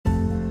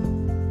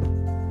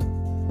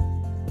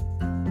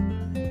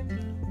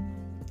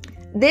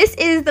This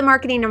is the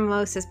Marketing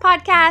Mimosas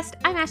podcast.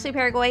 I'm Ashley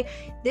Paraguay.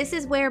 This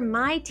is where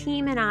my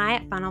team and I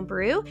at Funnel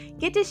Brew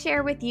get to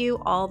share with you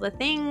all the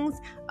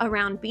things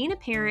around being a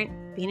parent,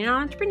 being an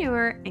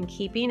entrepreneur, and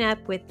keeping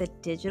up with the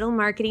digital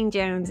marketing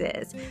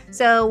Joneses.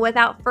 So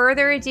without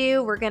further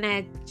ado, we're going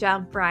to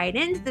jump right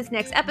into this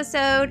next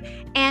episode.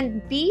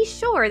 And be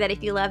sure that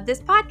if you love this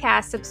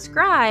podcast,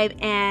 subscribe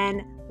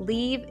and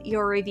leave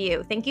your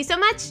review. Thank you so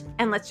much,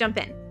 and let's jump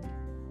in.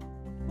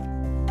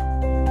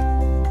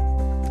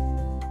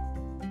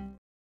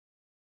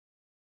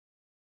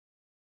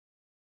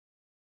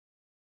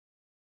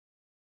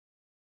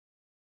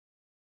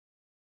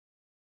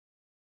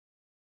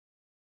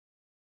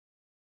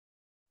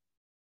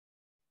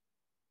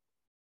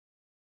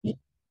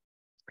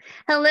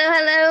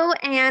 Hello,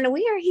 and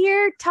we are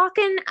here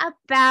talking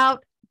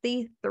about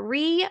the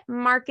 3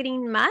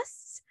 marketing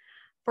musts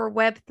for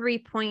Web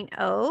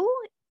 3.0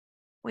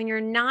 when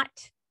you're not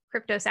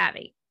crypto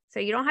savvy. So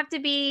you don't have to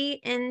be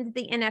in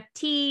the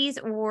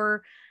NFTs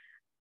or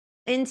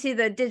into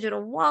the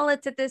digital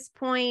wallets at this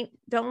point.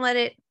 Don't let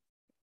it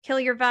kill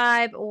your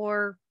vibe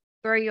or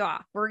throw you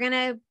off. We're going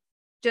to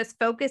just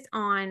focus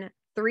on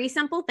 3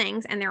 simple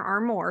things, and there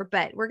are more,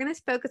 but we're going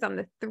to focus on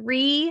the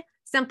 3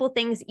 simple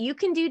things you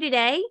can do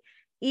today,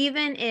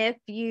 even if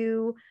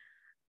you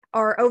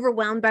are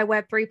overwhelmed by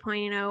Web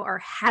 3.0 or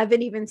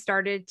haven't even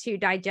started to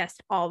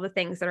digest all the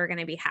things that are going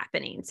to be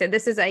happening. So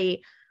this is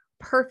a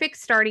perfect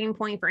starting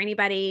point for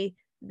anybody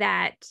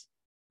that,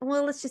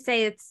 well, let's just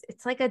say it's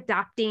like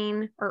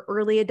adopting or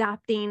early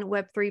adopting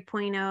Web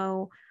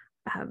 3.0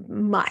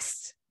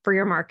 must for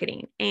your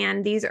marketing.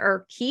 And these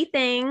are key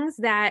things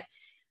that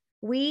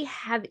we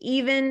have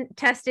even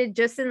tested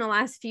just in the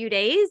last few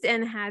days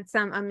and had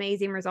some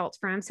amazing results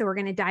from. So we're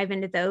going to dive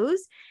into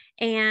those.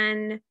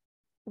 And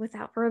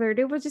without further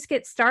ado, we'll just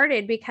get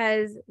started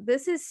because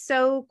this is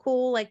so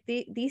cool. Like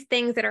these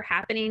things that are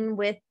happening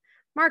with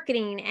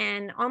marketing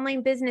and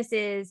online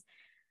businesses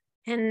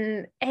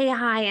and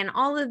AI and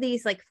all of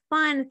these like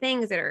fun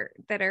things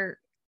that are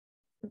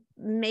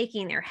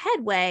making their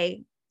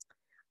headway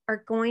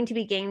are going to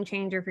be game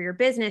changer for your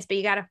business, but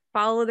you got to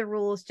follow the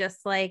rules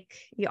just like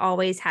you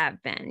always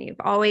have been. You've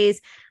always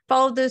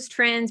followed those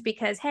trends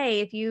because, hey,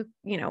 if you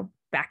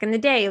back in the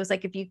day, it was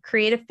like, if you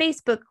create a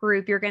Facebook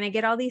group, you're going to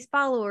get all these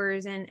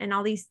followers and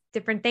all these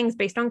different things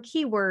based on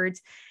keywords.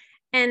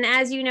 And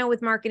as you know,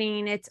 with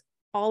marketing, it's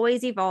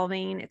always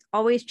evolving, it's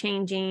always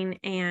changing,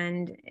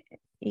 and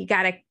you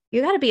got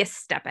to be a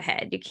step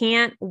ahead. You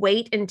can't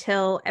wait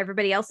until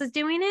everybody else is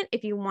doing it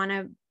if you want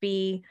to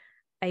be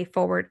a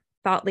forward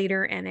thought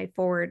leader and a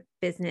forward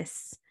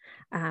business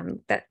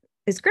that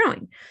is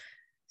growing.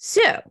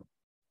 So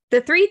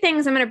the 3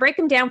 things, I'm going to break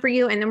them down for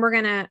you, and then we're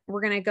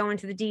going to go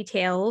into the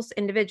details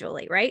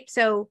individually, right?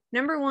 So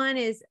number 1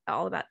 is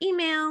all about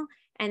email,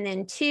 and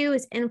then 2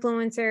 is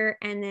influencer,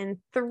 and then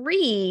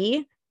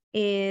 3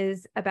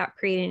 is about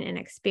creating an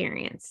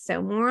experience.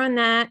 So more on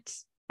that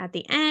at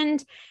the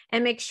end,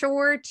 and make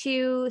sure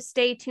to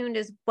stay tuned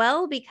as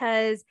well,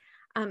 because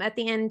at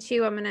the end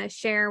too, I'm going to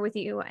share with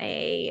you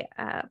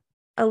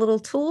a little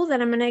tool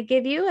that I'm going to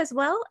give you as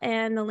well.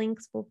 And the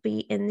links will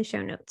be in the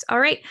show notes.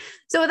 All right.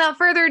 So without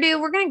further ado,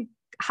 we're going to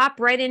hop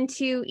right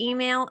into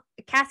email.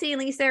 Cassie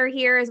and Lisa are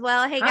here as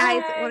well. Hey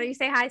guys, Hi. why don't you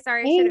say hi?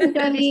 Sorry, Hey, I should have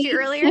everybody. missed you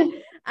earlier.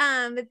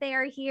 But they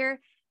are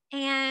here.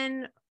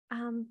 And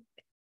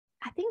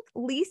I think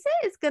Lisa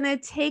is going to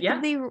take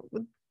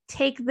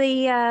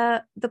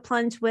the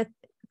plunge with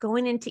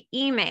going into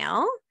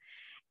email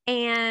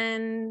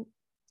and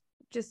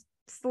just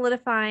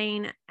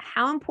solidifying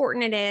how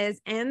important it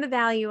is and the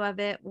value of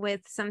it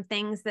with some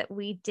things that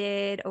we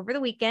did over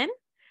the weekend.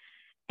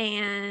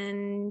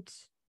 And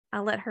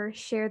I'll let her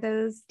share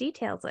those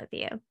details with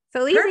you.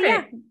 So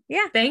Lisa,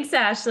 yeah. Thanks,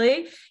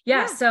 Ashley.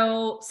 Yeah.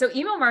 So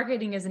email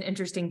marketing is an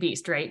interesting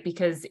beast, right?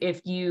 Because if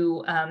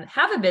you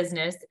have a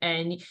business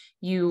and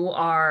you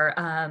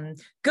are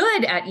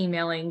good at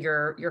emailing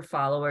your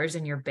followers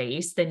and your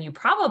base, then you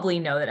probably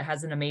know that it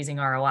has an amazing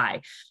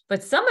ROI.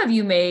 But some of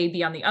you may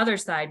be on the other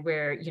side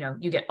where,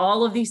 you get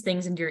all of these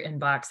things into your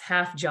inbox,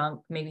 half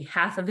junk, maybe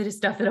half of it is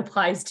stuff that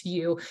applies to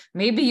you.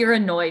 Maybe you're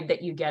annoyed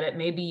that you get it.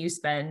 Maybe you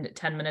spend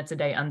 10 minutes a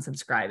day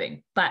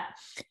unsubscribing. But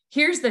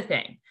here's the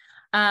thing.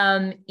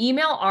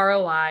 Email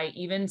ROI,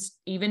 even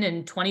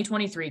in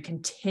 2023,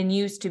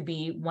 continues to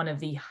be one of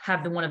the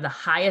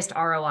highest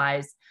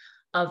ROIs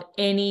of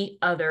any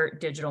other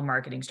digital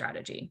marketing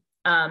strategy.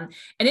 And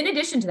in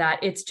addition to that,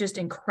 it's just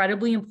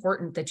incredibly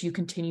important that you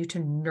continue to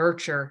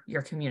nurture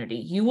your community.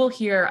 You will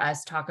hear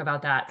us talk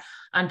about that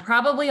on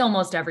probably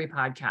almost every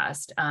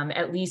podcast,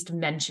 at least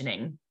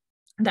mentioning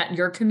that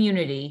your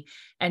community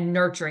and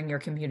nurturing your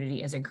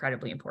community is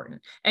incredibly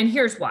important. And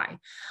here's why.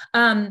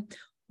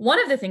 One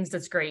of the things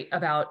that's great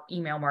about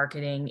email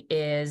marketing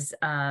is,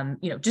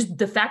 just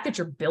the fact that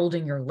you're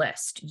building your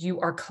list. You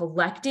are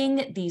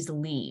collecting these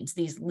leads.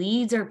 These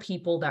leads are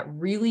people that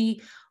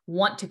really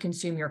want to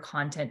consume your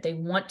content. They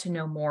want to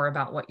know more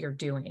about what you're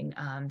doing.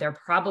 They're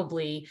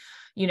probably,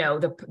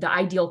 the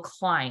ideal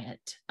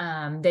client.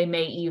 They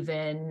may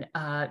even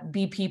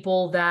be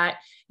people that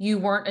you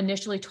weren't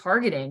initially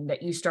targeting,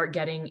 that you start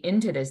getting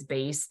into this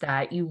base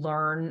that you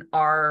learn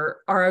are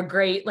a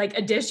great like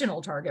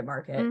additional target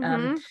market.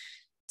 Mm-hmm.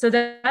 So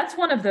that's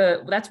one of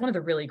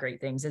the really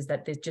great things, is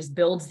that it just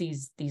builds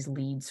these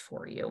leads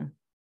for you.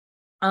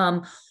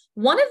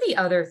 One of the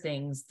other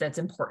things that's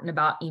important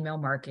about email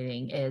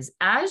marketing is,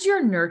 as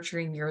you're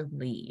nurturing your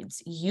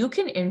leads, you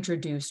can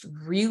introduce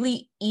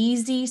really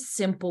easy,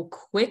 simple,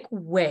 quick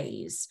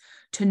ways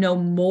to know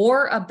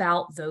more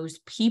about those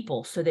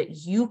people so that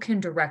you can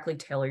directly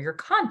tailor your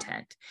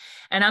content.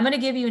 And I'm going to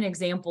give you an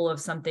example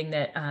of something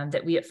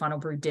that we at Funnel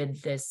Brew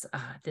did this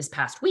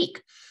past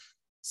week.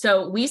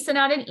 So we sent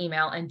out an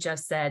email and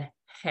just said,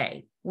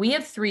 hey, we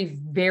have 3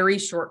 very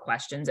short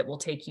questions that will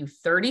take you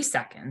 30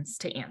 seconds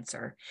to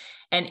answer.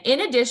 And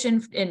in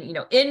addition,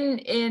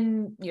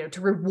 to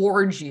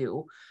reward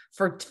you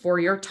for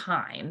your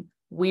time,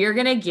 we are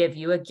going to give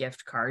you a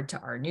gift card to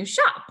our new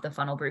shop, the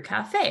Funnel Brew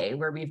Cafe,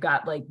 where we've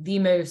got like the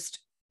most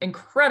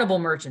incredible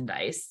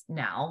merchandise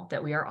now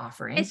that we are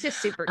offering. It's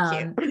just super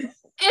cute.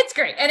 It's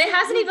great. And it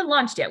hasn't even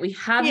launched yet. We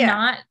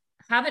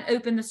haven't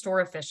opened the store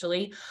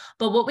officially,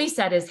 but what we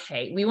said is,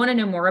 hey, we want to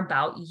know more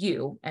about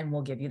you and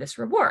we'll give you this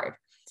reward.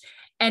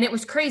 And it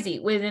was crazy.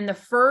 Within the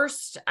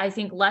first, I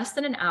think less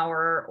than an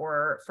hour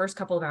or first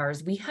couple of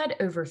hours, we had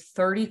over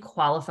 30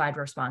 qualified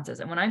responses.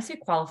 And when I say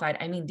qualified,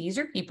 I mean, these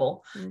are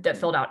people that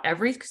filled out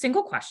every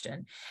single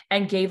question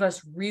and gave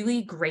us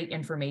really great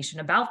information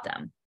about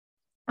them.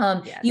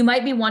 You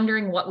might be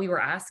wondering what we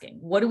were asking.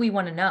 What do we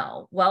want to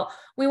know? Well,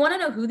 we want to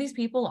know who these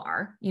people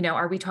are.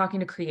 Are we talking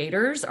to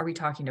creators? Are we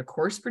talking to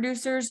course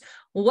producers?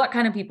 What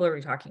kind of people are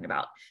we talking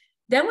about?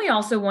 Then we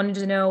also wanted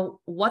to know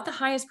what the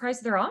highest price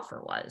of their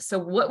offer was. So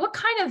what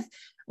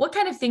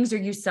kind of things are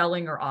you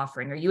selling or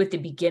offering? Are you at the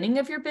beginning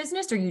of your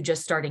business? Are you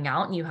just starting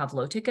out and you have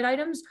low ticket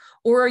items?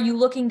 Or are you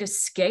looking to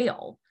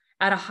scale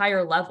at a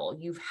higher level?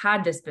 You've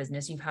had this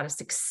business, you've had a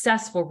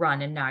successful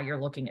run, and now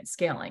you're looking at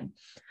scaling.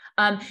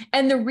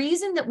 And the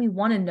reason that we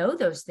want to know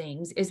those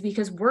things is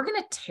because we're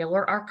going to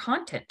tailor our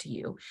content to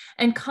you.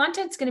 And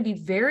content's going to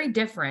be very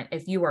different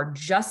if you are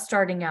just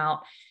starting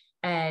out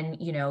and,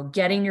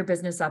 getting your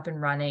business up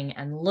and running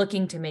and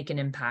looking to make an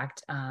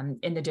impact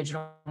in the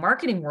digital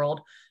marketing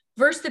world,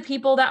 versus the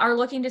people that are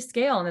looking to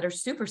scale and that are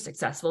super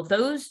successful.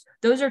 Those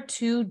are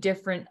 2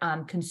 different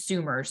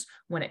consumers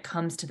when it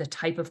comes to the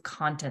type of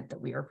content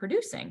that we are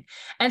producing.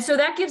 And so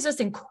that gives us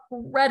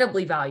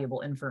incredibly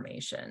valuable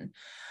information.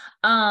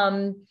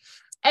 And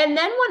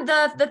then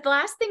the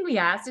last thing we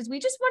asked is, we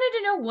just wanted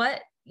to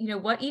know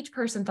what each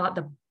person thought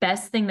the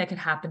best thing that could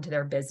happen to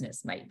their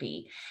business might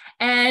be.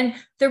 And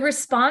the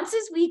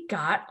responses we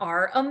got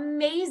are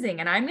amazing.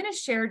 And I'm going to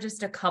share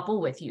just a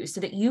couple with you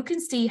so that you can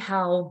see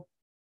how,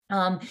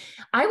 I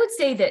would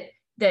say that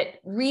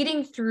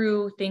reading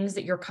through things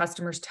that your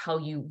customers tell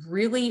you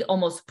really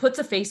almost puts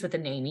a face with a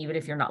name, even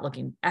if you're not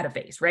looking at a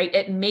face, right?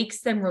 It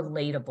makes them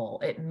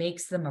relatable. It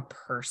makes them a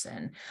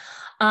person.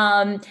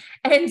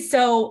 And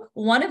so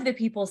one of the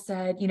people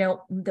said,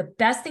 the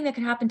best thing that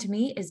can happen to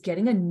me is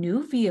getting a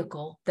new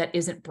vehicle that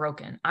isn't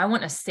broken. I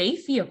want a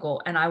safe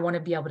vehicle and I want to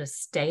be able to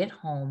stay at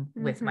home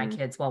with my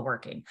kids while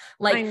working.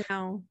 Like, I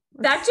know.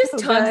 That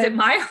just tugs at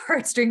my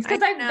heartstrings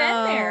because I've been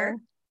there,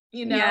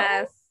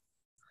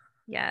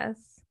 Yes.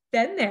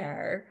 Been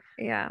there.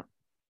 Yeah.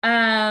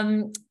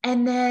 And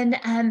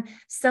then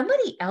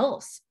somebody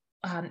else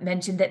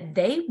mentioned that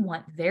they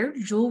want their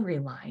jewelry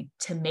line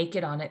to make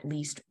it on at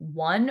least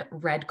 1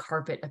 red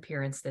carpet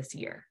appearance this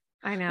year.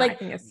 I know. Like, I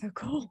think it's so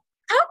cool.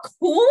 How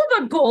cool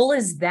of a goal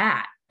is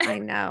that? I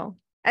know.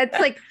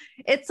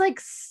 It's like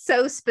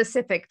so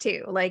specific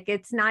too. Like,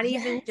 it's not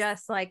even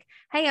just like,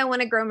 hey, I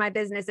want to grow my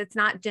business. It's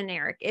not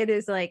generic. It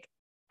is like,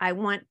 I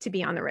want to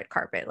be on the red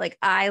carpet. Like,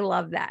 I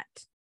love that.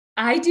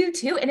 I do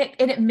too. And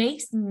it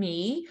makes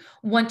me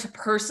want to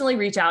personally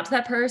reach out to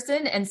that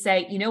person and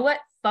say, you know what?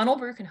 Funnel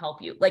Brew can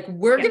help you. Like,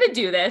 we're going to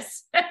do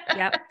this.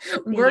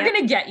 We're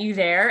going to get you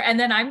there. And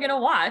then I'm going to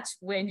watch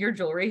when your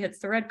jewelry hits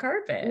the red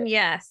carpet.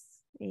 Yes.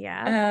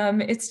 Yeah.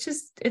 It's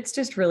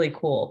just really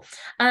cool.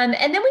 And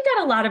then we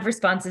got a lot of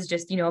responses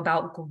just,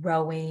 about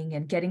growing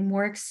and getting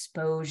more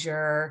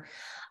exposure,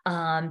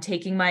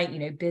 taking my,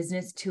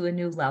 business to a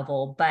new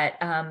level.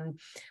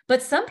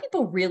 But some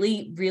people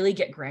really, really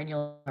get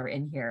granular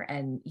in here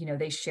and,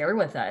 they share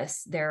with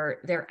us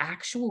their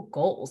actual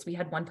goals. We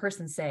had one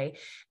person say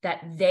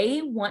that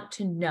they want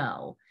to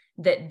know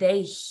that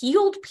they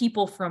healed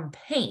people from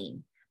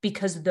pain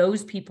because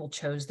those people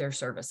chose their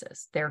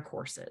services, their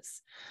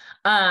courses.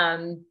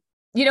 And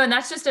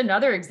that's just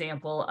another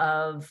example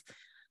of,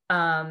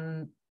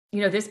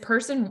 this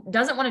person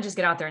doesn't want to just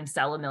get out there and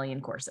sell 1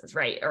 million courses,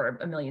 right? Or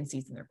 1 million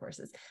seats in their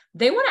courses.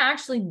 They want to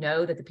actually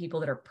know that the people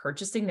that are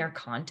purchasing their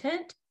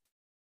content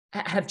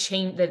have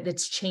changed, that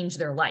it's changed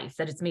their life,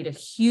 that it's made a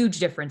huge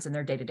difference in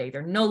their day-to-day.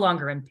 They're no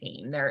longer in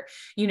pain. They're,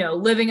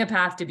 living a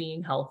path to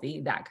being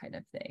healthy, that kind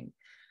of thing.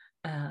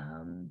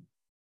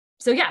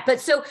 So yeah, but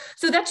so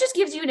that just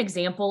gives you an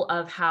example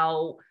of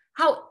how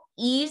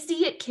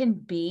easy it can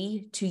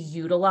be to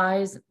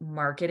utilize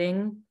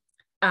marketing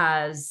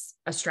as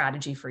a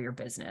strategy for your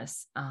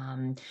business.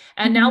 And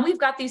now we've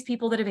got these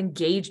people that have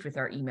engaged with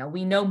our email.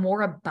 We know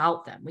more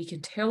about them. We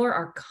can tailor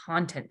our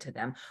content to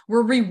them.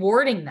 We're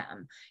rewarding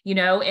them.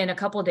 In a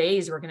couple of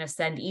days, we're going to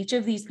send each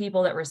of these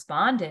people that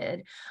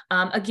responded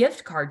a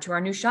gift card to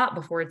our new shop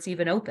before it's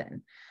even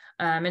open.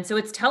 And so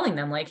it's telling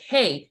them like,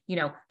 hey,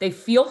 they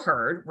feel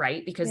heard,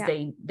 right? Because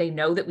they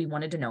know that we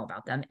wanted to know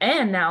about them,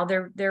 and now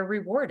they're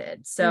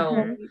rewarded.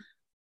 So,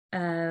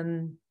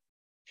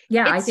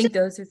 I think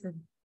those are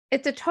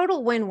it's a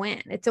total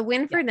win-win. It's a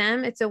win for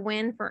them. It's a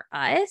win for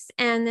us.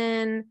 And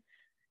then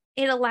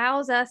it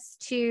allows us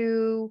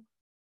to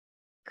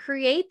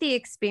create the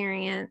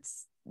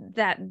experience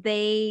that's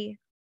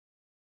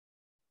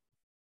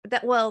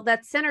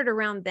centered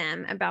around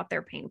them, about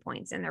their pain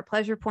points and their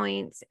pleasure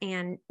points,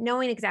 and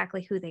knowing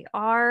exactly who they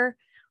are,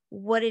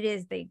 what it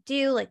is they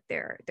do, like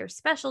their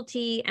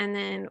specialty, and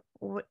then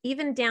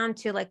even down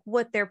to like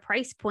what their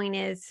price point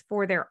is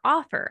for their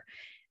offer.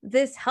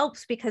 This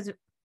helps because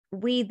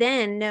we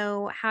then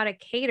know how to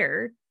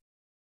cater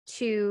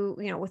to,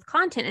 with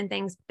content and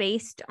things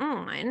based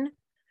on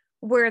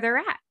where they're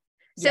at.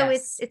 So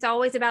it's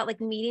always about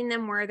like meeting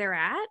them where they're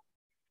at.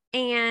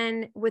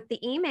 And with the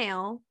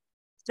email,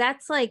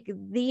 that's like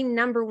the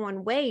number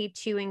one way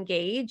to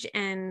engage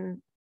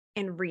and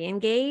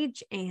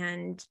re-engage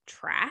and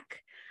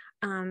track.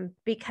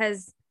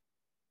 Because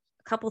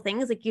a couple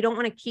things, like you don't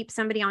want to keep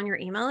somebody on your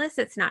email list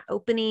that's not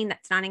opening,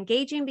 that's not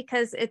engaging,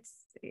 because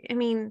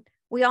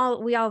we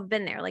all have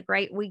been there, like,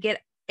 right? We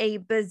get a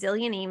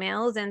bazillion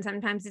emails and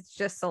sometimes it's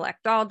just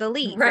select all,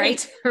 delete,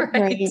 right?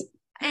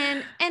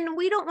 And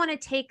we don't want to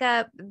take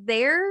up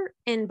their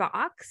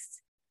inbox.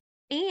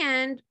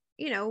 And,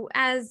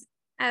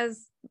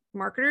 as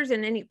marketers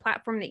in any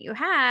platform that you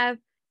have,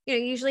 you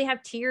usually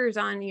have tiers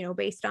on,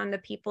 based on the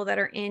people that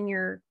are in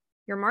your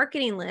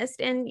marketing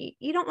list. And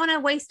you don't want to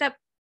waste up,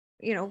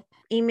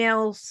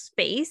 email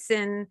space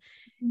and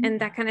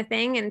that kind of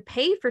thing, and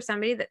pay for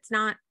somebody that's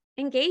not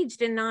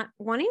engaged and not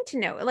wanting to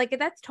know. Like,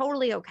 that's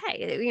totally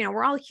okay.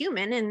 We're all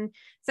human, and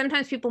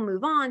sometimes people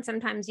move on.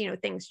 Sometimes,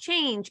 things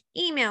change.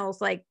 Emails,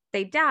 like,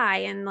 they die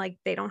and like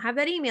they don't have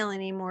that email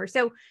anymore.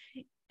 So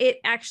it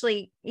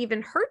actually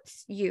even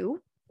hurts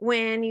you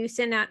when you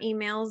send out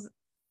emails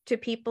to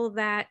people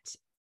that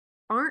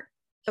aren't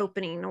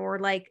opening, or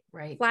like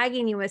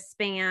flagging you as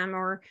spam,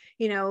 or,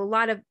 a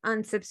lot of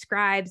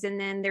unsubscribes, and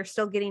then they're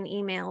still getting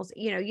emails.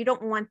 You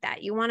don't want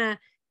that. You want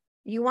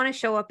to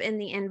show up in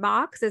the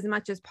inbox as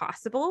much as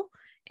possible,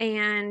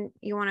 and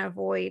you want to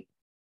avoid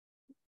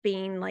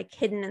being like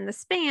hidden in the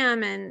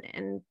spam.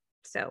 And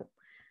so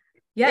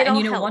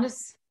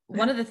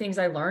one of the things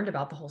I learned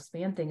about the whole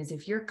spam thing is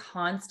if you're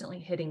constantly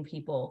hitting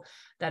people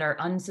that are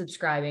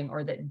unsubscribing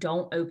or that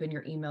don't open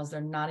your emails,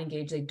 they're not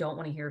engaged, they don't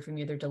want to hear from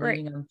you, they're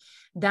deleting them,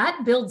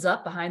 that builds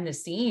up behind the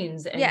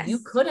scenes, and you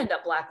could end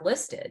up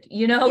blacklisted.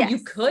 You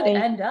could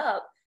end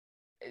up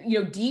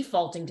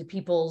defaulting to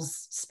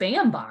people's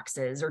spam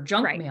boxes or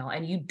junk mail,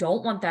 and you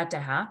don't want that to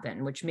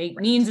happen, which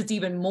means it's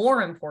even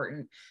more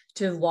important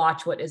to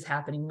watch what is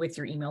happening with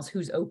your emails,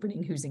 who's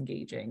opening, who's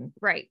engaging.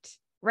 Right.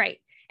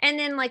 And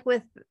then like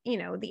with,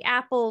 the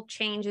Apple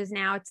changes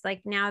now, it's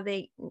like now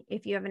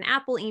if you have an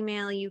Apple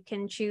email, you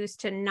can choose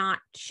to not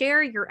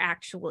share your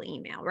actual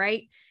email.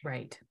 Right.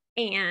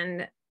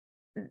 And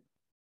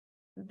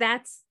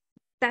that's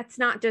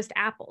not just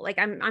Apple. Like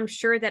I'm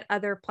sure that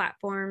other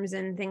platforms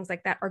and things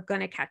like that are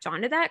going to catch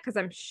on to that, because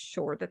I'm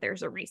sure that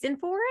there's a reason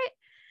for it.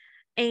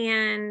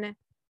 And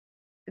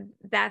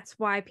that's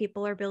why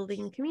people are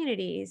building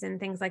communities and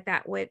things like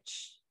that,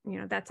 which,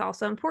 that's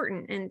also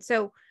important. And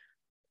so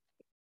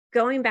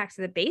going back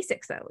to the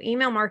basics, though,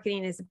 email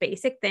marketing is a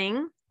basic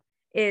thing.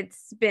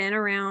 It's been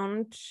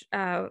around,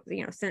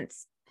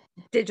 since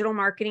digital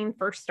marketing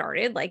first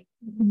started, like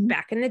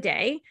back in the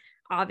day.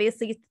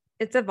 Obviously,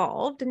 it's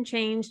evolved and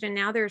changed, and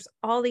now there's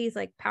all these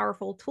like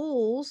powerful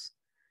tools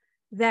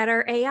that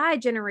are AI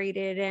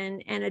generated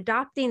and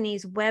adopting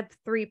these Web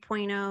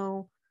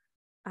 3.0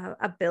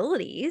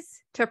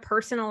 abilities to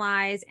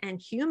personalize and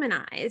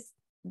humanize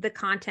the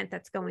content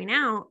that's going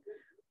out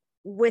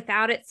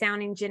without it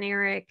sounding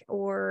generic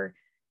or,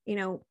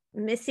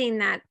 missing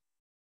that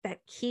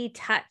key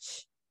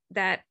touch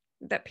that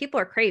people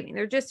are craving.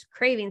 They're just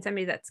craving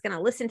somebody that's going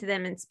to listen to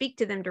them and speak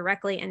to them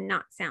directly and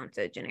not sound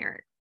so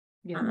generic.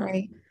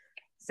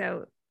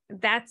 So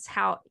that's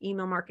how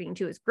email marketing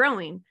too is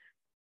growing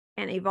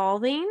and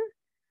evolving,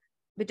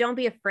 but don't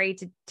be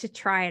afraid to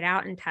try it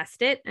out and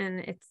test it. And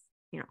it's,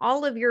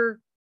 all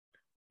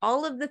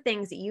of the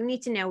things that you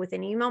need to know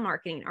within email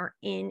marketing are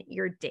in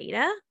your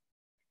data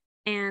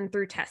and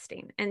through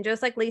testing. And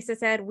just like Lisa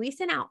said, we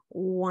sent out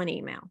one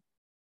email,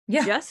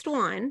 just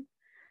one.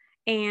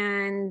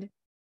 And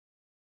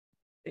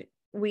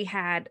we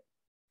had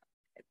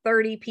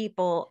 30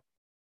 people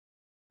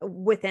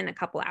within a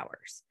couple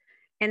hours.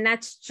 And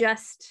that's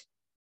just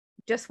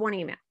one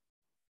email.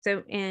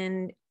 So,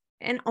 and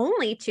and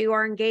only to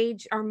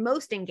our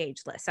most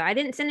engaged list. So I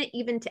didn't send it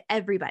even to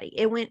everybody.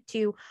 It went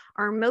to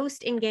our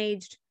most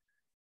engaged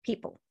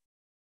people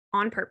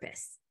on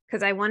purpose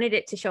because I wanted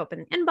it to show up in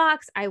the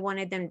inbox. I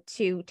wanted them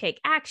to take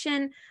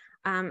action.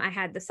 I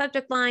had the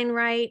subject line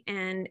right.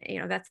 And,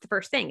 that's the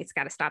first thing. It's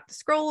got to stop the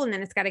scroll and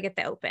then it's got to get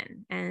the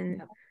open.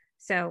 And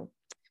so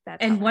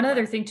that's. And one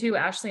other thing too,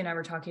 Ashley and I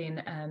were talking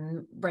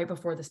right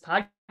before this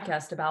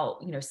podcast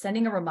about,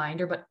 sending a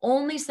reminder, but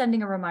only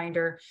sending a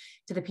reminder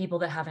to the people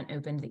that haven't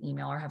opened the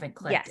email or haven't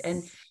clicked.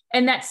 Yes.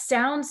 And that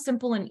sounds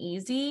simple and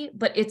easy,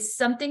 but it's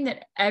something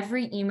that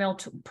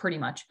pretty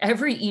much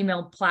every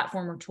email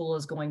platform or tool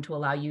is going to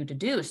allow you to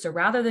do. So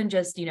rather than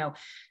just,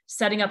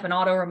 setting up an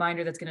auto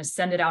reminder that's going to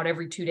send it out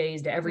every 2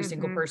 days to every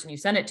single person you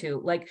send it to,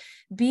 like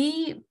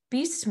be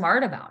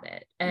smart about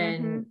it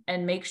and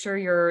make sure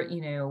you're,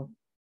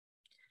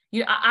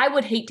 I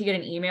would hate to get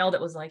an email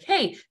that was like,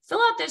 hey, fill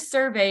out this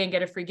survey and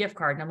get a free gift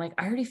card. And I'm like,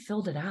 I already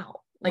filled it out.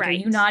 Like, right.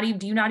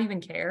 Do you not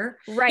even care?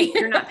 Right.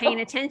 You're not paying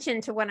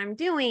attention to what I'm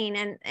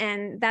doing.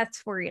 And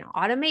that's where,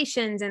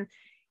 automations and,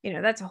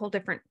 that's a whole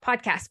different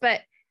podcast,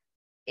 but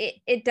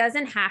it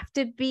doesn't have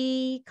to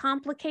be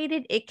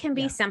complicated. It can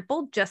be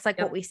simple, just like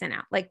what we sent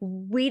out. Like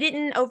we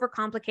didn't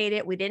overcomplicate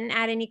it. We didn't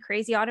add any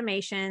crazy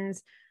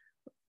automations.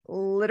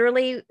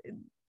 Literally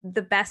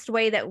the best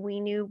way that we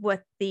knew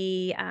what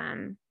the,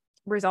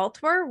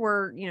 results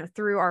were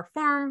through our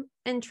form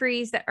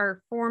entries that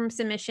are form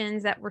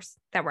submissions that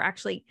were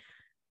actually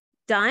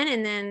done.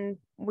 And then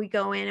we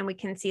go in and we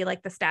can see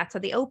like the stats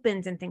of the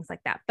opens and things like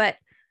that. But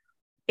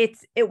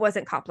it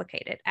wasn't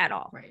complicated at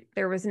all. Right.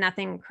 There was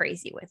nothing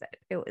crazy with it.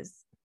 It was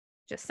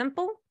just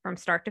simple from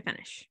start to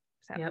finish.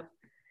 So,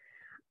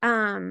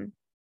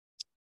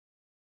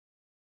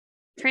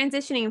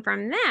 transitioning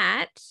from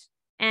that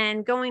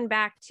and going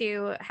back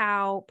to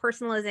how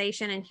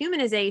personalization and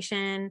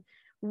humanization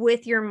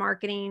with your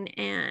marketing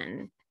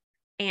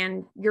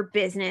and your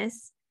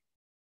business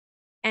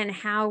and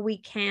how we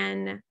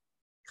can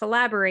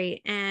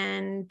collaborate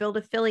and build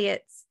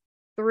affiliates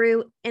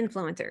through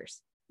influencers.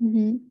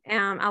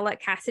 I'll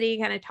let Cassidy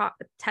kind of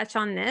touch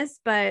on this,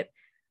 but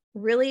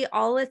really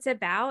all it's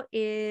about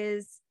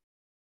is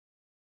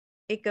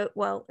it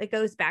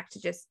goes back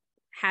to just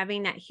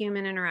having that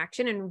human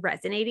interaction and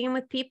resonating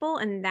with people.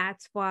 And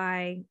that's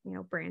why,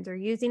 brands are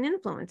using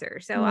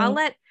influencers. So I'll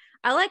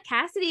let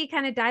Cassidy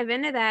kind of dive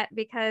into that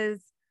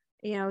because,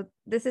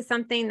 this is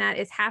something that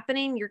is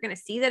happening. You're going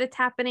to see that it's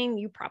happening.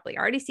 You probably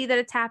already see that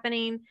it's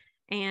happening.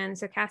 And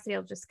so Cassidy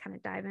will just kind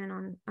of dive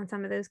in on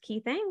some of those key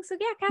things. So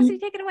yeah, Cassidy,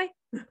 take it away.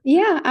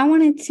 Yeah, I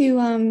wanted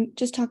to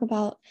just talk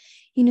about,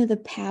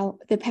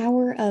 the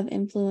power of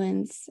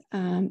influence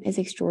is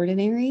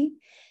extraordinary.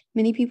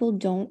 Many people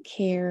don't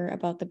care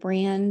about the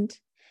brand,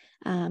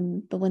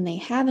 but when they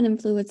have an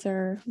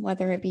influencer,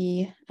 whether it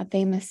be a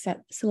famous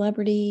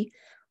celebrity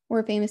or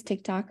a famous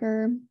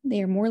TikToker,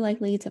 they are more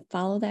likely to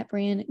follow that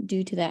brand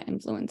due to that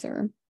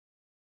influencer.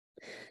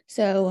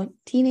 So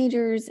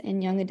teenagers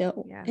and young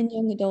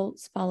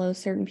adults follow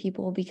certain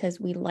people because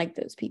we like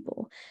those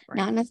people,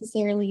 not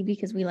necessarily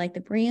because we like the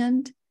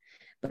brand,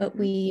 but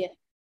we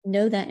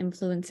know that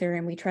influencer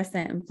and we trust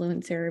that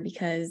influencer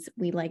because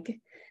we like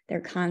their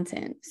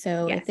content.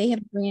 So if they have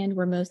a brand,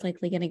 we're most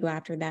likely going to go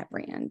after that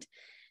brand.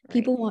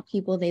 People want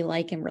people they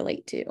like and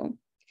relate to.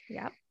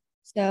 Yep.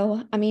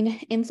 So,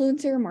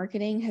 influencer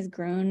marketing has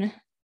grown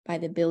by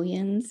the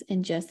billions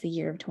in just the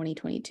year of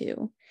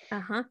 2022.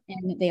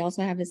 And they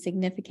also have a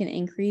significant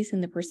increase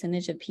in the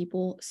percentage of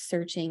people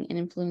searching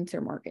in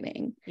influencer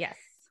marketing. Yes.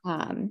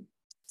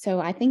 So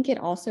I think it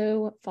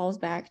also falls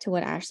back to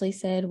what Ashley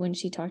said when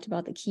she talked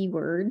about the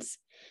keywords.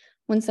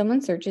 When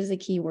someone searches a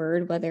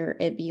keyword, whether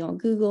it be on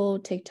Google,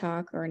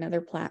 TikTok, or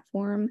another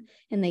platform,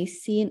 and they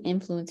see an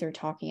influencer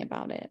talking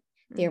about it,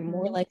 they're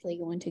more likely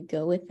going to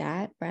go with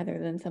that rather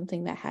than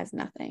something that has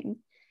nothing.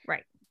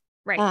 Right.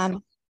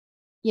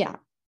 Yeah.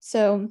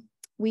 So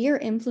we are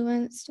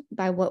influenced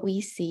by what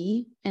we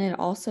see. And it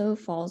also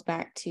falls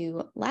back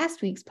to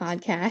last week's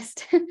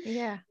podcast.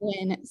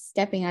 When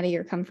stepping out of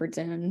your comfort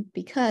zone,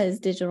 because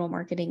digital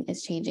marketing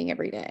is changing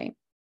every day.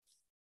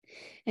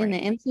 And the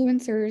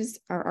influencers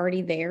are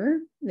already there.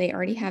 They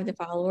already have the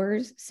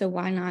followers. So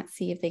why not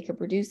see if they could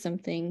produce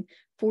something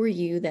for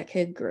you that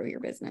could grow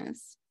your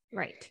business?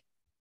 Right.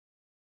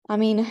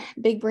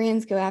 Big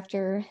brands go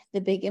after the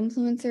big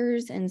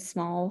influencers and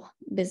small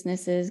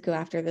businesses go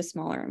after the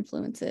smaller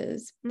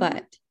influences.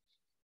 But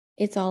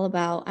it's all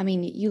about,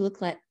 you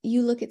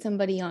look at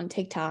somebody on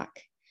TikTok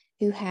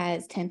who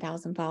has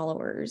 10,000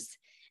 followers.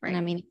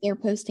 And if they're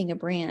posting a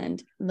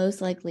brand,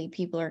 most likely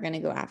people are going to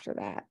go after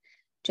that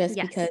just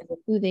because of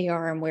who they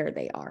are and where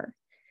they are.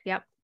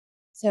 Yep.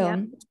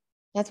 So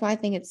that's why I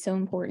think it's so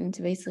important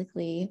to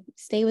basically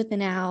stay with the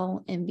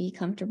now and be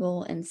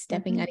comfortable and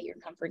stepping out of your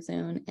comfort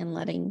zone and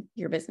letting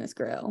your business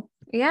grow.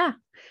 Yeah.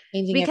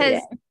 Changing every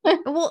day.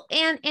 Well,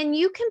 and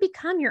you can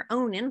become your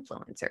own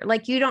influencer.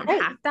 Like you don't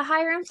have to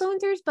hire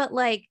influencers, but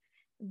like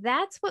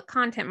that's what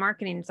content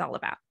marketing is all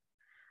about.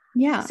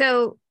 Yeah.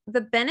 So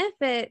the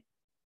benefit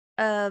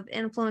of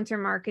influencer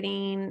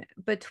marketing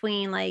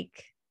between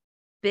like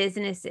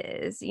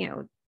businesses,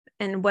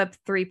 and Web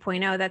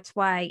 3.0. That's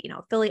why,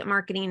 affiliate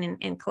marketing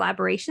and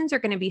collaborations are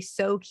going to be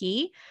so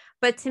key.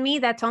 But to me,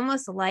 that's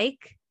almost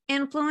like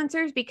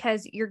influencers,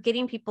 because you're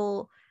getting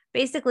people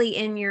basically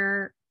in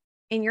your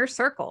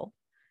circle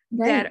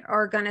that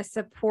are going to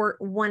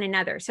support one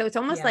another. So it's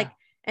almost like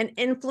an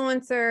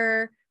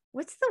influencer.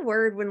 What's the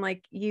word when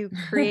like you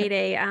create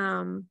a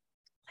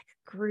like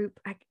a group?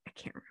 I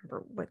can't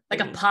remember what,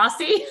 like a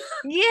posse.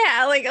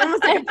 Yeah, like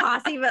almost like a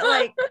posse, but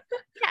like,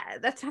 yeah,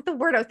 that's not the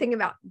word I was thinking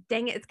about.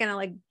 Dang it, it's gonna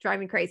like drive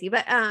me crazy.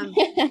 But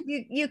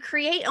you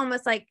create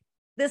almost like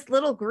this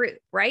little group,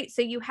 right?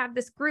 So you have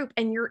this group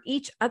and you're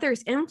each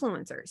other's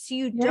influencers. So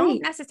you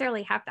don't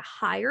necessarily have to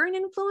hire an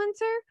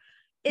influencer.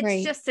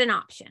 It's just an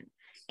option.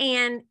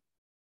 And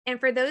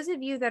for those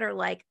of you that are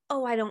like,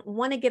 oh, I don't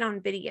want to get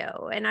on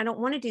video and I don't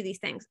want to do these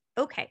things.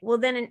 Okay, well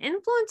then an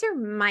influencer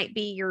might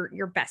be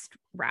your best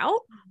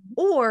route,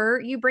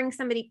 or you bring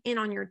somebody in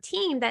on your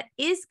team that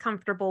is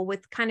comfortable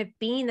with kind of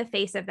being the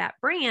face of that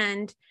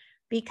brand,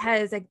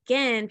 because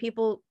again,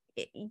 people,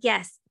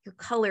 yes, your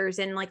colors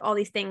and like all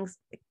these things,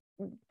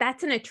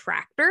 that's an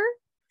attractor,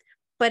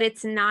 but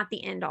it's not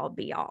the end all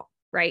be all,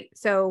 right?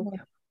 So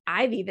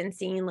I've even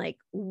seen like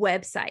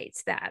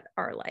websites that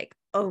are like,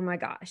 oh my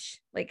gosh,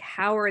 like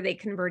how are they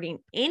converting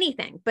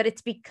anything? But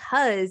it's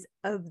because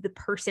of the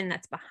person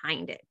that's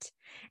behind it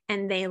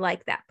and they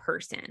like that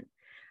person.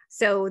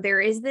 So there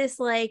is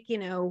this like,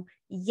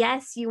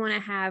 yes, you want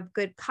to have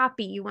good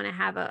copy, you want to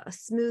have a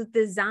smooth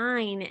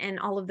design and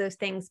all of those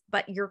things,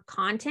 but your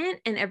content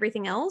and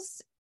everything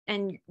else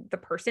and the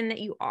person that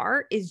you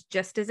are is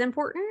just as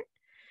important.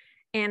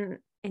 And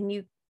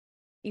you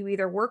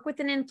either work with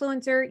an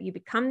influencer, you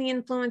become the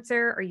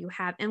influencer, or you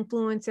have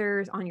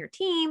influencers on your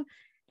team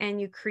and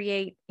you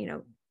create,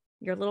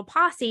 your little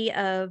posse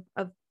of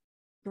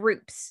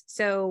groups.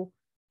 So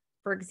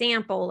for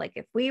example, like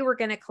if we were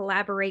going to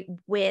collaborate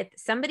with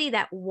somebody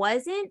that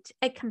wasn't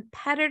a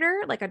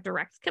competitor, like a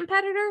direct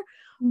competitor,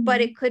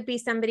 but it could be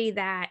somebody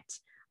that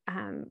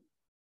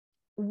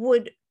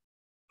would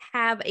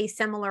have a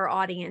similar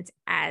audience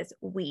as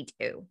we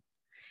do.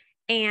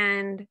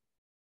 And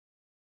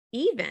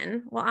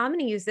I'm going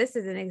to use this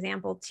as an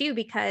example too,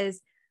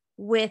 because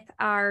with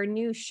our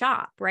new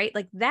shop, right?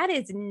 Like that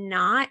is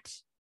not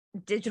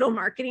digital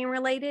marketing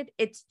related.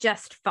 It's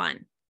just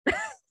fun.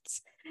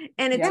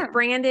 And it's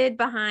branded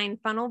behind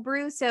Funnel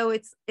Brew. So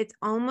it's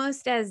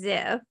almost as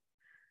if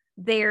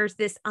there's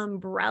this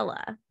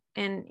umbrella,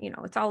 and,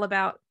 it's all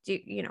about,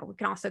 we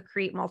can also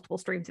create multiple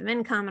streams of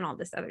income and all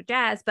this other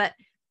jazz. But,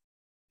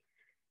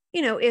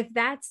 if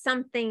that's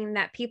something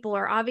that people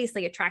are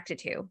obviously attracted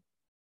to,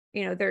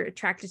 they're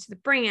attracted to the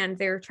brand,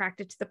 they're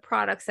attracted to the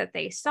products that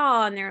they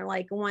saw, and they're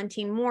like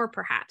wanting more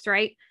perhaps,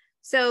 right?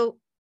 So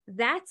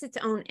that's its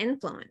own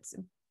influence.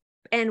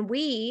 And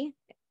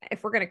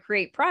if we're going to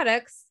create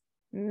products,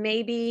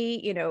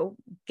 maybe,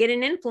 get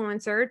an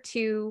influencer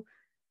to,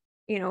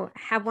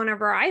 have one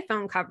of our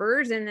iPhone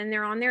covers, and then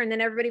they're on there and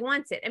then everybody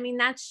wants it. I mean,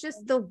 that's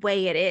just the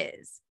way it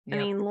is. Yep.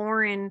 I mean,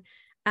 Lauren,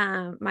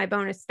 my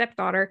bonus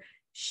stepdaughter,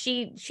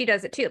 she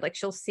does it too. Like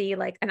she'll see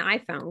like an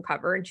iPhone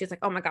cover and she's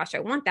like, oh my gosh, I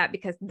want that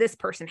because this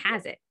person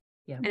has it.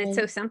 Yeah. And it's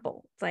so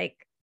simple. It's like,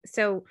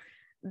 so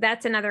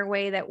that's another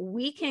way that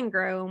we can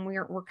grow. And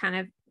we're kind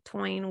of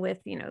toying with,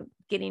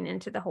 getting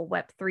into the whole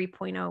Web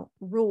 3.0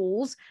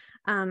 rules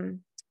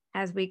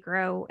as we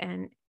grow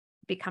and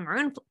become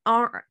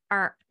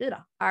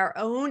our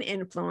own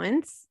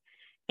influence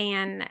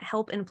and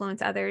help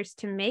influence others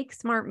to make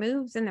smart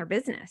moves in their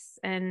business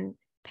and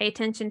pay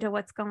attention to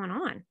what's going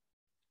on.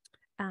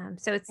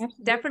 So it's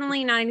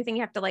definitely not anything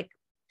you have to like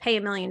pay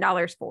 $1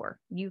 million for.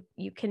 You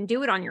can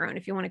do it on your own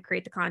if you want to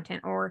create the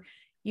content, or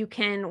you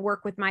can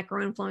work with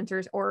micro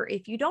influencers, or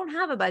if you don't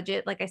have a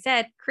budget, like I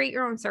said, create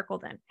your own circle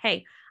then.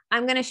 Hey,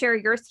 I'm going to share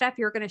your stuff.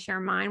 You're going to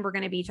share mine. We're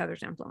going to be each other's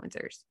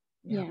influencers.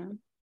 Yeah.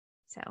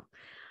 So,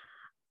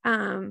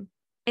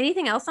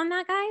 anything else on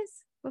that,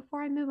 guys,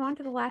 before I move on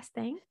to the last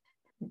thing?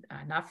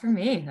 Not for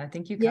me. I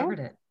think you covered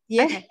it.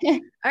 Yeah. Okay.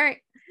 All right.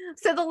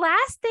 So the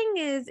last thing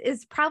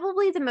is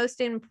probably the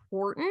most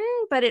important,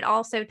 but it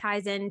also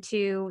ties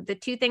into the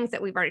two things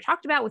that we've already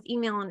talked about with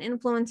email and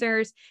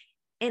influencers.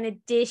 In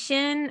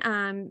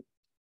addition,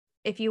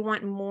 if you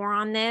want more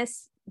on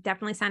this,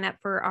 definitely sign up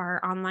for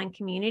our online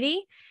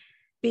community,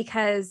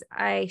 because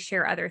I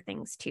share other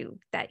things too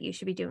that you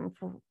should be doing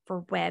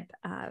for Web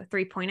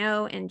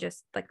 3.0 and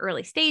just like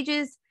early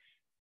stages.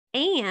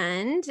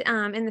 And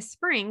in the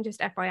spring, just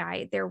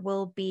FYI, there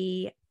will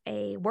be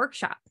a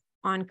workshop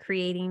on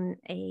creating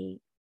a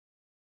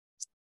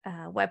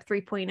Web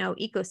 3.0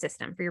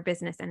 ecosystem for your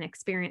business and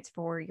experience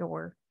for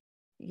your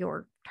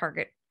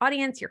target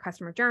audience, your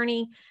customer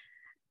journey.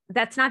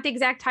 That's not the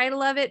exact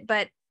title of it,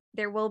 but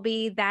there will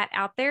be that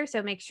out there.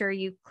 So make sure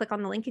you click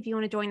on the link if you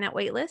want to join that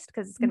wait list,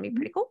 because it's going to be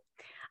pretty cool.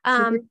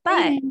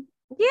 But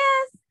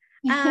yes,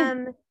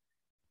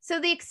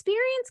 so the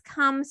experience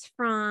comes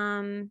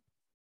from,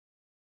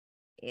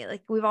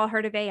 like we've all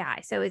heard of AI.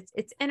 So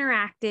it's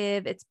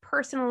interactive, it's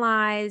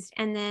personalized,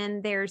 and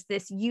then there's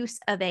this use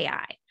of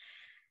AI.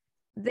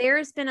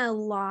 there's been a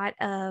lot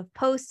of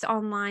posts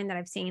online that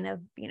I've seen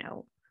of,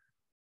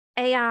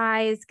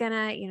 AI is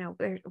gonna,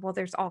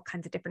 there's all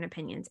kinds of different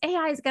opinions.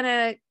 AI is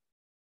gonna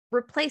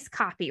replace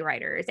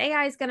copywriters.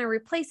 AI is gonna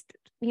replace,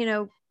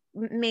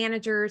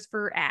 managers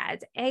for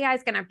ads. AI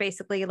is gonna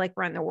basically like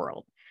run the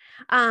world.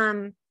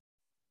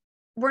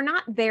 We're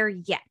not there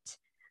yet.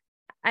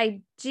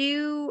 It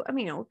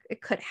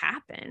could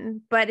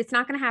happen, but it's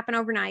not going to happen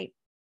overnight.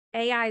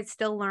 AI is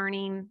still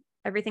learning.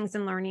 Everything's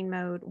in learning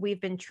mode.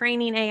 We've been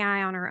training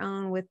AI on our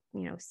own with,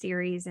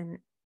 Siri's and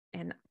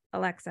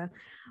Alexa,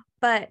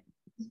 but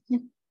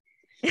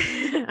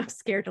I'm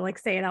scared to like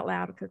say it out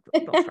loud because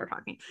they'll start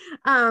talking.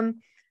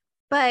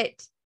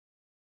 But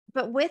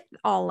with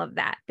all of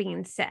that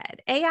being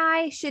said,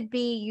 AI should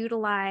be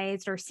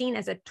utilized or seen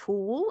as a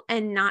tool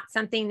and not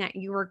something that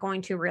you are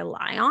going to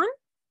rely on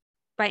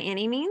by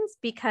any means,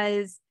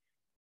 because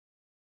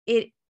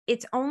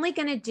it's only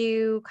going to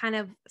do kind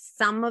of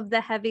some of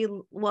the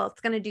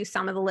it's going to do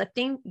some of the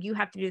lifting. You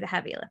have to do the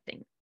heavy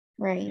lifting.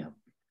 Right.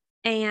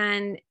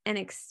 And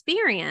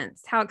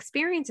how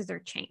experiences are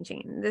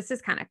changing. This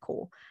is kind of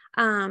cool.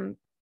 How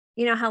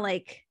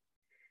like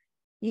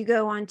you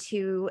go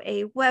onto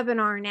a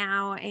webinar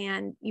now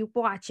and you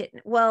watch it.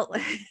 Well,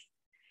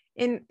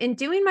 in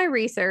doing my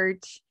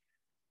research,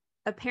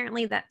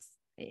 apparently that's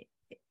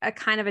a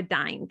kind of a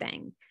dying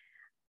thing.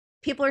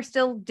 People are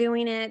still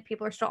doing it.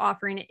 People are still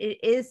offering it. It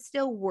is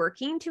still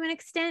working to an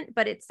extent,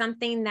 but it's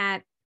something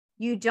that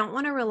you don't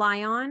want to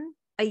rely on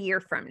a year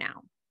from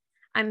now.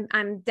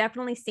 I'm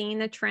definitely seeing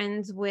the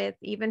trends with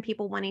even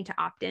people wanting to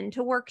opt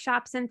into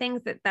workshops and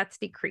things that's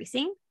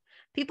decreasing.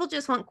 People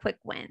just want quick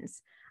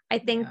wins. I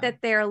think that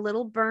they're a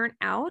little burnt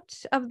out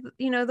of,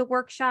 the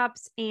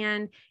workshops.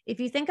 And if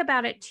you think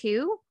about it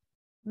too,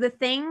 the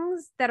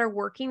things that are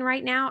working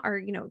right now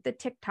are, the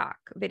TikTok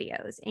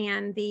videos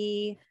and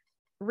the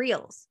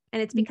reels,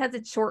 and it's because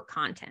it's short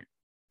content.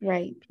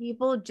 Right.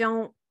 People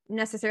don't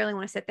necessarily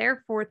want to sit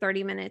there for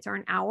 30 minutes or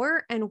an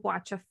hour and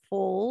watch a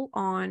full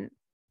on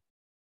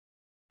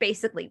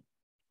basically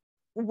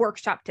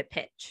workshop to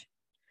pitch.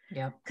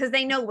 Yeah. Because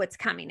they know what's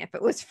coming if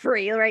it was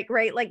free,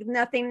 right? Like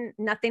nothing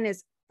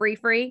is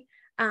free.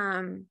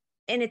 And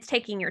it's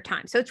taking your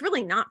time. So it's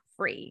really not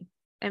free.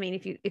 I mean,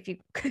 if you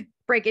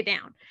break it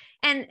down,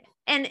 and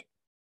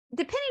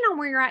depending on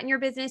where you're at in your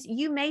business,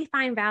 you may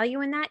find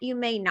value in that. You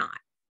may not.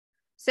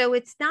 So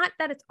it's not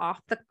that it's off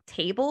the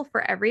table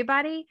for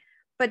everybody,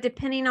 but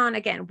depending on,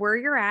 again, where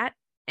you're at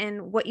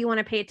and what you want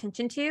to pay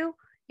attention to,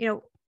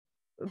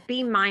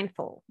 be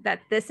mindful that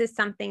this is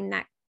something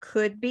that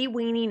could be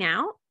weaning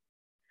out.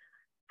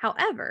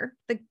 However,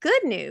 the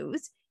good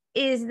news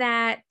is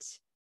that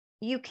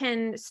you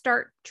can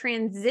start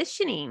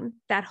transitioning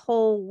that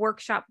whole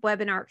workshop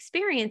webinar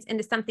experience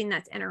into something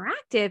that's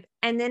interactive,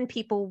 and then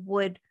people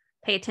would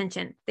pay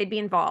attention. They'd be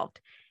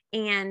involved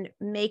and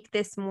make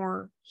this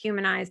more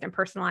humanized and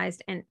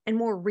personalized and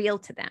more real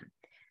to them.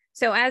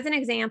 So as an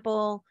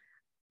example,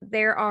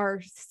 there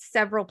are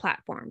several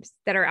platforms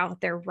that are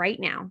out there right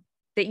now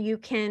that you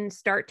can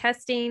start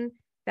testing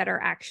that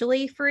are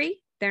actually free.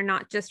 They're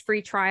not just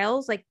free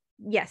trials. Like,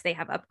 yes, they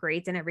have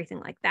upgrades and everything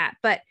like that.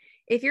 But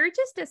if you're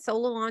just a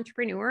solo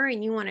entrepreneur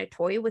and you want to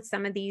toy with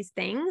some of these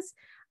things,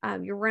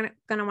 you're going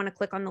to want to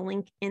click on the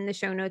link in the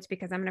show notes,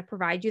 because I'm going to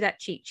provide you that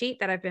cheat sheet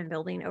that I've been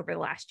building over the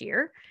last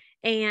year.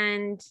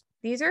 And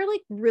these are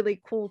like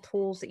really cool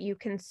tools that you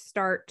can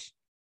start,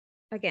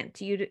 again,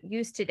 to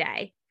use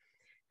today,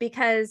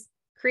 because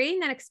creating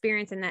that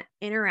experience and that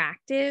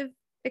interactive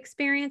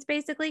experience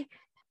basically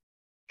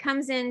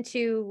comes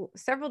into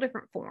several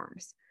different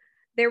forms.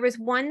 There was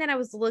one that I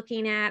was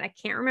looking at. I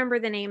can't remember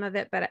the name of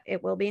it, but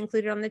it will be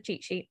included on the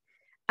cheat sheet.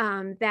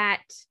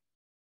 That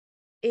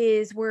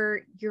is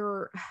where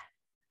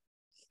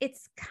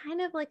it's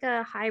kind of like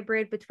a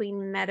hybrid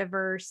between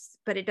metaverse,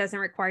 but it doesn't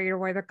require you to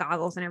wear the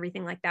goggles and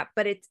everything like that.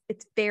 But it's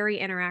very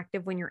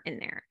interactive when you're in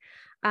there.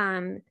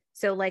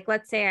 So like,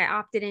 let's say I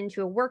opted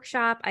into a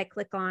workshop. I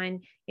click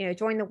on,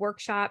 join the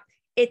workshop.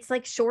 It's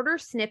like shorter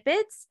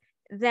snippets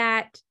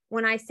that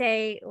when I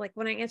say, like,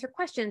 when I answer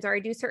questions or I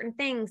do certain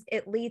things,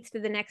 it leads to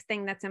the next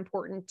thing that's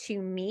important to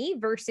me,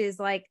 versus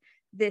like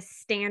this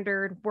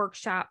standard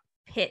workshop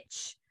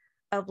pitch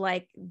of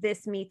like,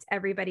 this meets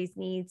everybody's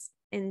needs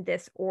in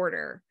this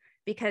order,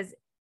 because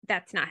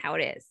that's not how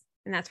it is.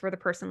 And that's where the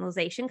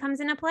personalization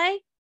comes into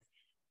play.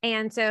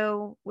 And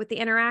so with the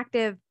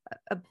interactive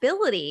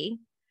ability,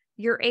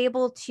 you're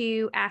able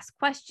to ask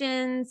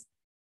questions,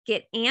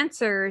 get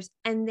answers,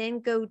 and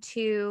then go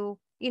to,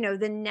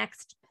 the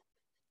next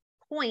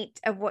point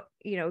of what,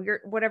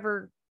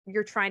 whatever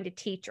you're trying to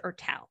teach or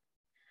tell.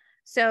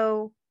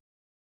 So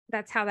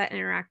that's how that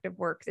interactive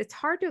works. It's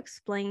hard to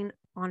explain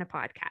on a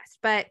podcast,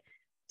 but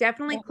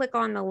definitely click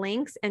on the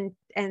links and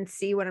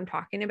see what I'm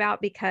talking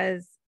about,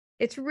 because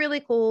it's really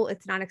cool.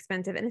 It's not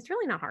expensive, and it's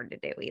really not hard to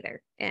do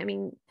either. I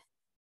mean,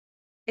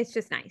 it's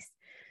just nice.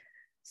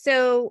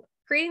 So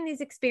creating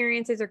these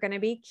experiences are going to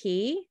be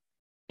key,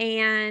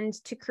 and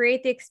to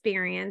create the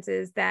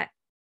experiences that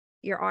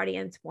your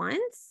audience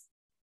wants,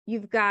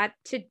 you've got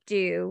to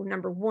do,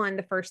 number one,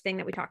 the first thing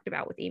that we talked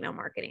about with email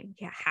marketing.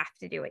 You have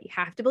to do it. You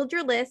have to build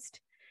your list,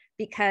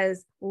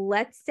 because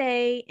let's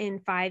say in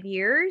 5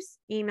 years,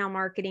 email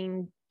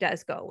marketing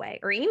does go away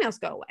or emails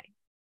go away.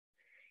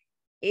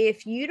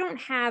 If you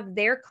don't have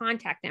their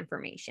contact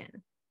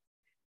information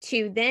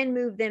to then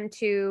move them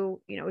to,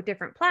 a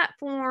different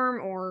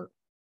platform, or,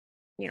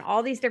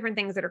 all these different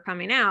things that are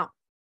coming out,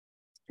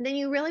 then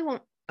you really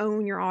won't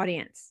own your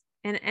audience.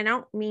 And I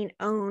don't mean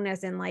own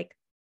as in like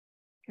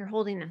you're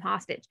holding them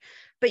hostage,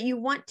 but you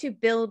want to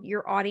build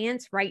your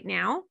audience right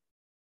now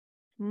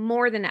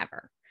more than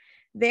ever.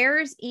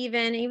 There's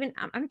even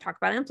I'm going to talk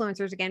about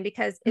influencers again,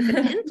 because if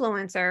an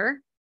influencer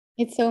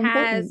it's so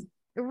important.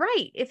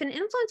 If an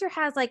influencer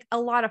has like a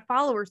lot of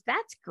followers,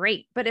 that's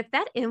great. But if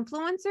that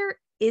influencer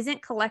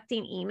isn't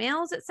collecting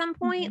emails at some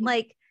point,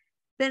 like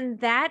then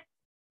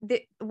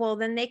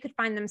then they could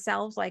find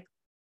themselves like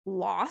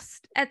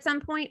lost at some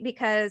point,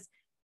 because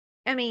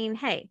I mean,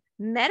 hey,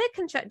 Meta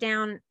can shut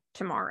down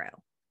tomorrow.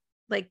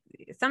 Like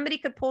somebody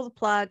could pull the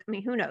plug. I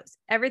mean, who knows?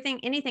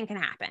 Anything can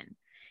happen.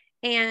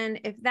 And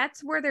if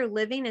that's where they're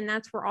living and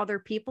that's where all their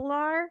people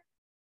are,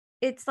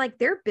 it's like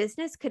their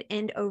business could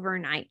end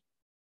overnight,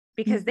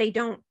 because they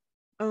don't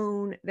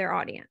own their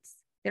audience.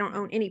 They don't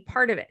own any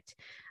part of it.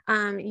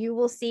 You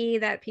will see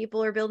that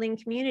people are building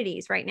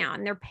communities right now,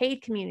 and they're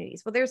paid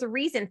communities. Well, there's a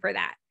reason for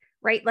that,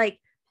 right? Like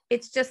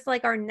it's just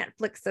like our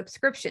Netflix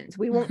subscriptions.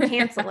 We won't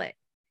cancel it.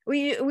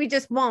 We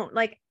just won't.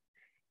 Like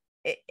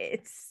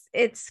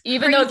it's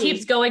even crazy. though it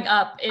keeps going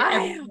up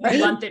every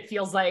month, it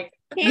feels like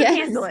can't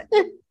cancel it.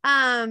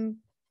 And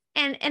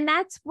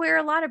that's where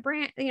a lot of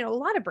big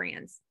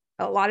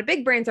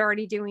brands are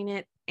already doing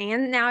it.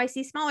 And now I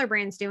see smaller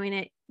brands doing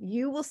it.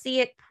 You will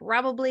see it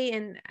probably.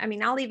 And I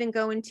mean, I'll even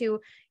go into,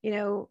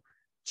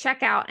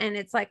 checkout, and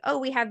it's like, oh,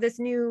 we have this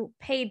new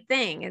paid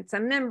thing. It's a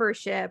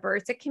membership, or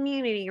it's a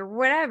community, or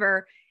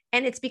whatever.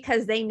 And it's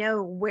because they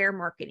know where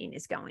marketing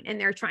is going,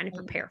 and they're trying to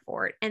prepare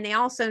for it. And they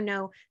also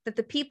know that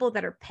the people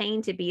that are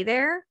paying to be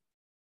there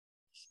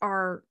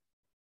are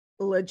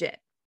legit.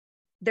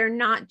 They're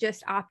not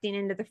just opting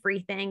into the free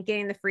thing,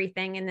 getting the free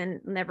thing, and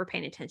then never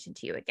paying attention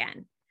to you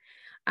again.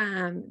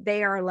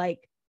 They are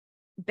like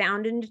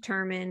bound and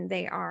determined.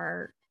 They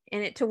are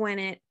in it to win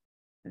it.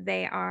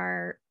 They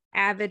are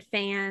avid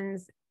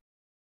fans.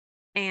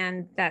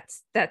 And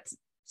that's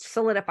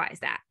solidifies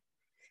that.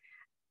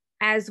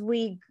 As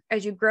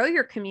you grow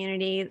your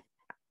community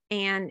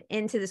and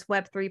into this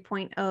Web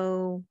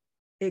 3.0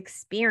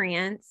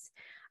 experience,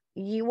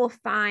 you will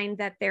find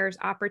that there's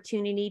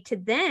opportunity to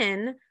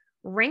then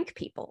rank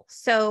people.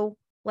 So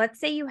let's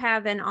say you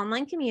have an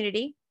online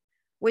community,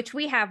 which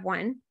we have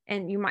one,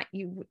 and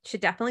you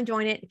should definitely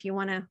join it if you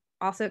want to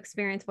also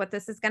experience what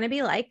this is going to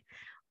be like.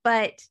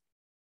 But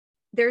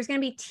there's going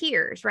to be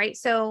tiers, right?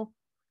 So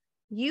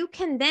you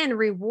can then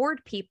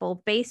reward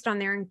people based on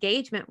their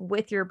engagement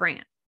with your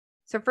brand.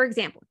 So for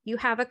example, you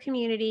have a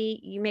community,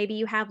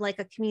 you have like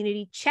a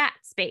community chat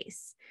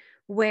space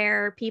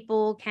where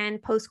people can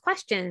post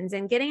questions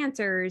and get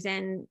answers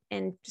and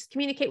just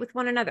communicate with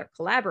one another,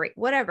 collaborate,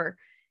 whatever.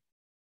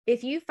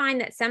 If you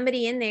find that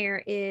somebody in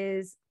there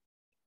is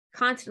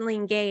constantly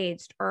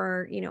engaged,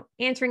 or,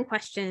 answering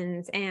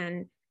questions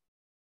and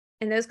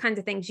those kinds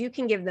of things, you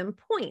can give them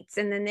points,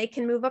 and then they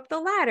can move up the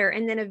ladder.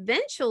 And then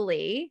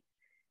eventually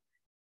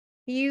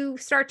you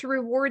start to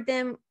reward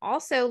them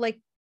also, like,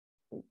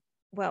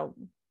 well,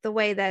 the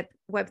way that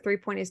Web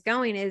 3.0 is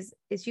going is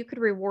you could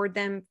reward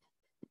them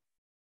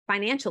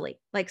financially.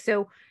 Like,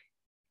 so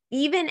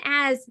even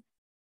as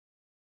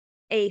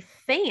a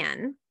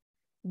fan,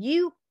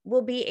 you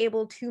will be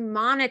able to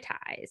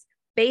monetize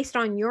based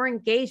on your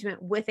engagement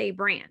with a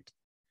brand.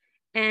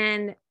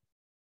 And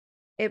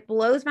it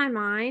blows my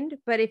mind.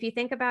 But if you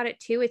think about it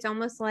too, it's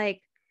almost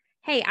like,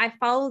 hey, I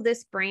follow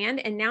this brand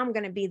and now I'm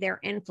going to be their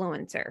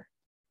influencer.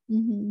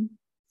 Mm-hmm.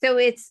 So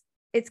it's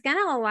going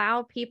to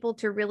allow people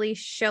to really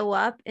show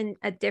up in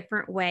a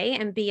different way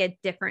and be a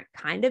different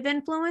kind of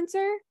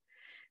influencer,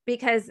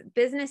 because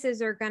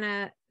businesses are going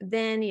to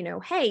then,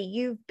 hey,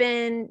 you've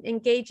been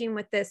engaging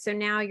with this, so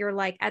now you're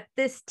like at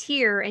this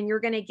tier and you're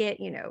going to get,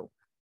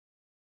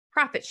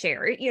 profit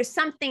share,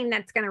 something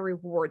that's going to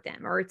reward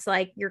them, or it's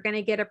like you're going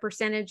to get a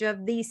percentage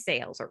of these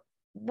sales, or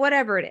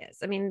whatever it is.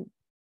 I mean,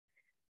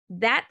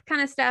 that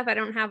kind of stuff, I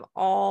don't have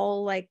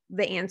all like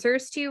the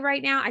answers to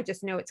right now. I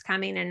just know it's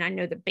coming and I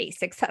know the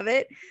basics of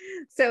it.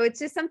 So it's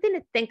just something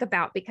to think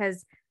about,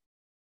 because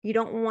you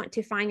don't want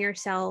to find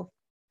yourself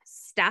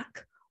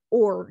stuck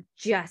or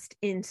just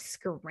in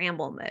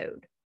scramble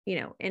mode,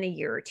 in a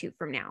year or two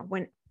from now,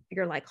 when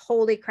you're like,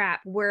 holy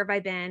crap, where have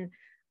I been?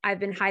 I've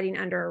been hiding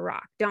under a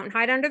rock. Don't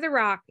hide under the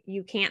rock.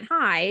 You can't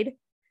hide.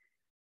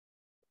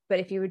 But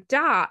if you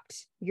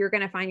adopt, you're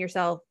going to find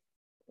yourself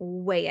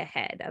way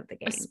ahead of the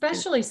game.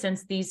 Especially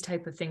since these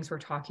type of things we're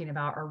talking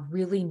about are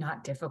really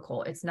not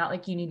difficult. It's not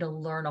like you need to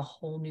learn a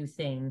whole new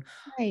thing,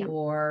 right,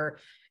 or,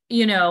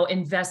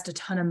 invest a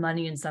ton of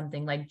money in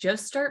something. Like,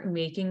 just start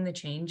making the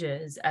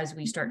changes as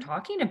we start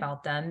talking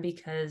about them,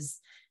 because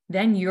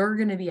then you're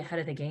going to be ahead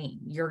of the game.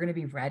 You're going to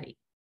be ready.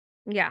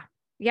 Yeah.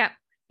 Yep.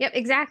 Yep,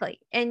 exactly.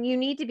 And you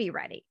need to be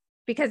ready,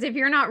 because if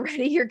you're not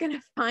ready, you're going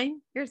to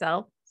find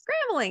yourself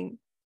scrambling.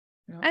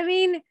 Yep. I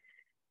mean,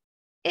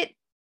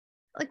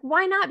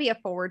 why not be a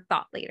forward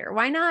thought leader?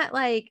 Why not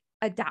like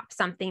adopt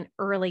something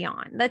early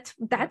on? That's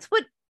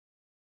what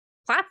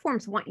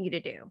platforms want you to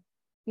do.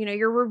 You know,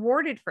 you're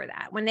rewarded for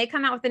that. When they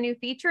come out with a new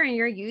feature and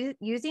you're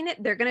using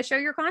it, they're going to show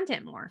your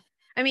content more.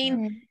 I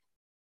mean,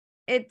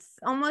 it's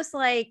almost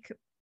like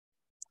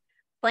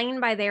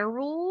playing by their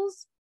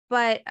rules,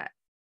 but,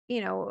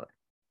 you know,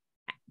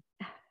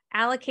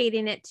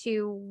 allocating it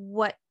to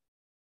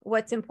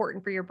what's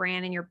important for your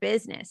brand and your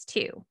business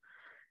too.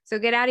 So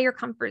get out of your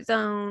comfort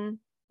zone.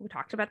 We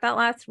talked about that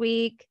last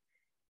week,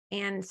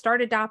 and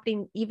start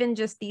adopting even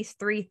just these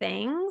 3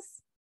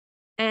 things,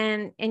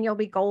 and you'll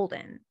be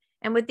golden.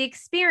 And with the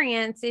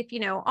experience, if you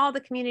know all the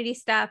community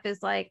stuff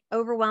is like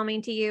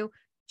overwhelming to you,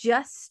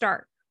 just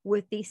start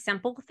with these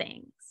simple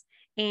things,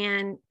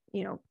 and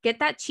you know, get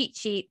that cheat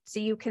sheet so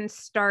you can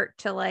start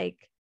to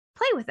like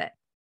play with it,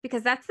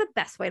 because that's the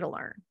best way to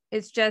learn,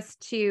 is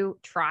just to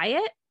try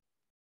it.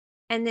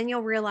 And then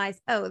you'll realize,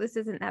 oh, this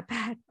isn't that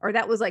bad, or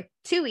that was like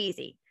too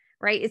easy,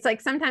 right? It's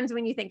like sometimes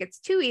when you think it's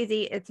too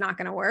easy, it's not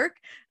going to work.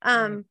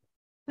 But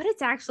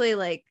it's actually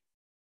like,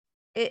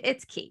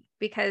 it's key,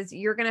 because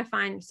you're going to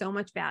find so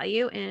much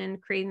value in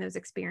creating those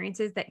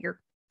experiences that your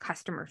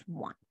customers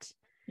want.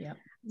 Yeah.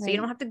 So you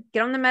don't have to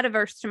get on the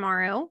metaverse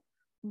tomorrow,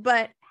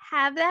 but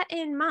have that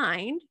in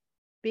mind,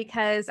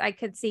 because I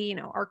could see, you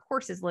know, our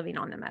courses living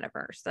on the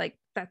metaverse. Like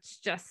that's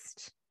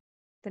just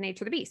the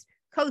nature of the beast.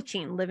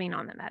 Coaching living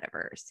on the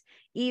metaverse,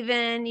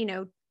 even, you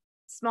know,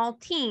 small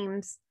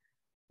teams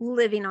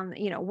living on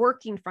the, you know,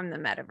 working from the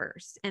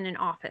metaverse in an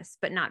office,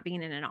 but not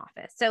being in an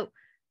office. So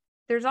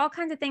there's all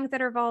kinds of things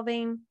that are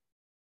evolving.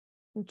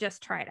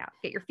 Just try it out.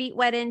 Get your feet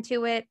wet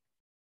into it.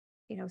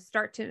 You know,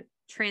 start to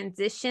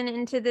transition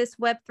into this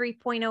Web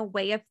 3.0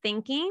 way of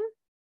thinking.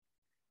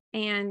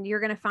 And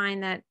you're going to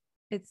find that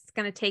it's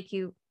going to take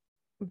you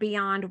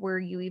beyond where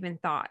you even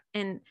thought.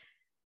 And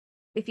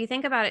if you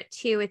think about it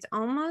too, it's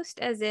almost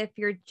as if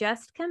you're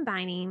just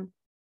combining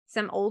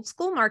some old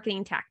school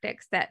marketing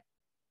tactics that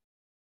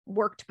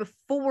worked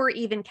before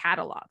even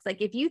catalogs.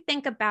 Like if you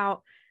think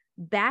about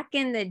back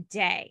in the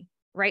day,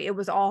 right, it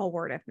was all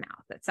word of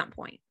mouth at some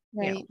point,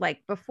 right. You know,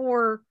 like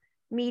before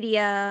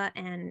media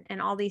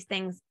and all these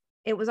things,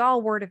 it was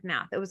all word of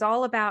mouth. It was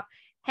all about,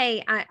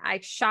 hey, I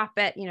shop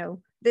at, you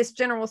know, this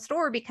general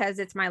store because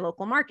it's my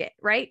local market,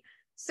 right?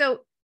 So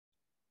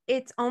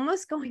it's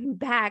almost going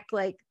back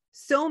like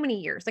so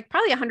many years, like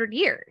probably 100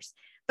 years,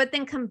 but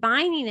then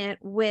combining it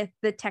with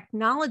the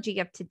technology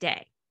of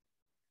today.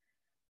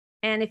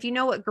 And if you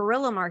know what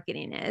guerrilla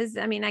marketing is,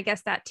 I mean, I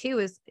guess that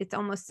too it's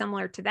almost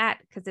similar to that,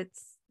 because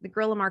the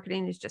guerrilla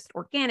marketing is just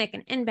organic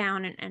and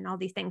inbound and all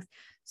these things.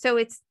 So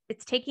it's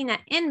taking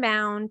that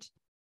inbound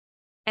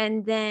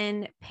and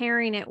then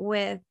pairing it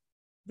with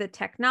the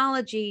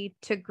technology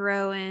to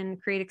grow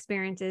and create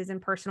experiences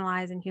and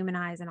personalize and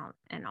humanize and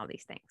all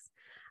these things,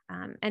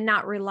 and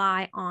not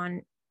rely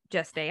on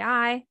just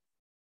AI,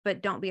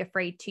 but don't be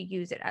afraid to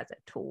use it as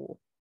a tool.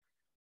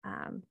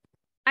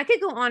 I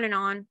could go on and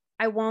on.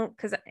 I won't,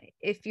 because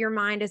if your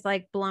mind is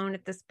like blown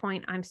at this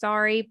point, I'm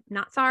sorry,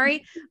 not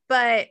sorry,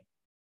 but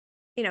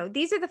you know,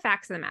 these are the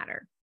facts of the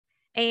matter.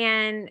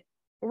 And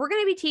we're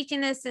going to be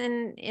teaching this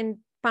in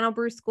Funnel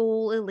Brew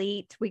School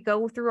Elite. We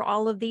go through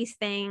all of these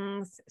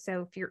things.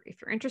 So if you're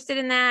interested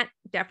in that,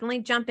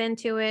 definitely jump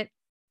into it.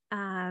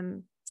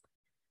 And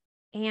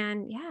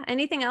yeah,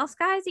 anything else,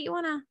 guys, that you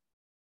want to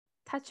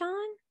touch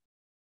on?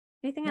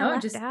 Anything I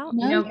left out?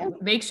 You know,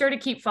 make sure to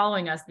keep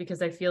following us,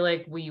 because I feel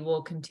like we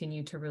will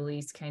continue to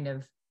release kind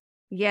of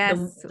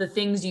the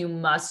things you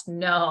must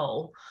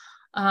know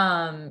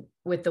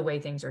with the way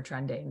things are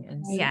trending.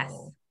 And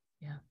so,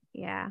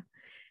 yeah.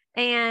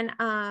 And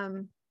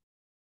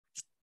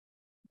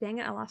dang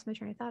it, I lost my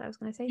train of thought. I was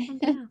going to say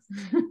something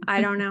else.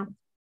 I don't know.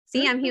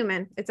 See, I'm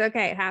human. It's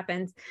okay. It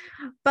happens.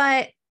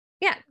 But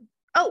yeah.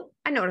 Oh,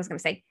 I know what I was going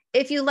to say.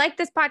 If you like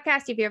this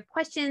podcast, if you have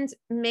questions,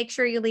 make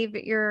sure you leave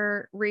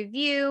your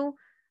review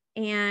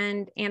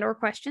and or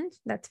questions.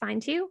 That's fine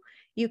too.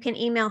 You can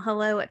email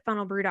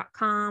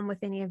hello@funnelbrew.com with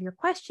any of your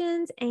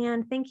questions.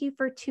 And thank you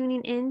for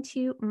tuning in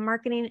to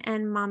Marketing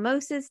and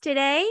Mimosas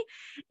today.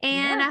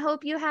 And I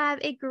hope you have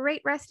a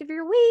great rest of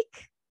your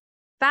week.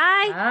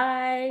 Bye.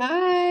 Bye.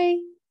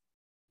 Bye.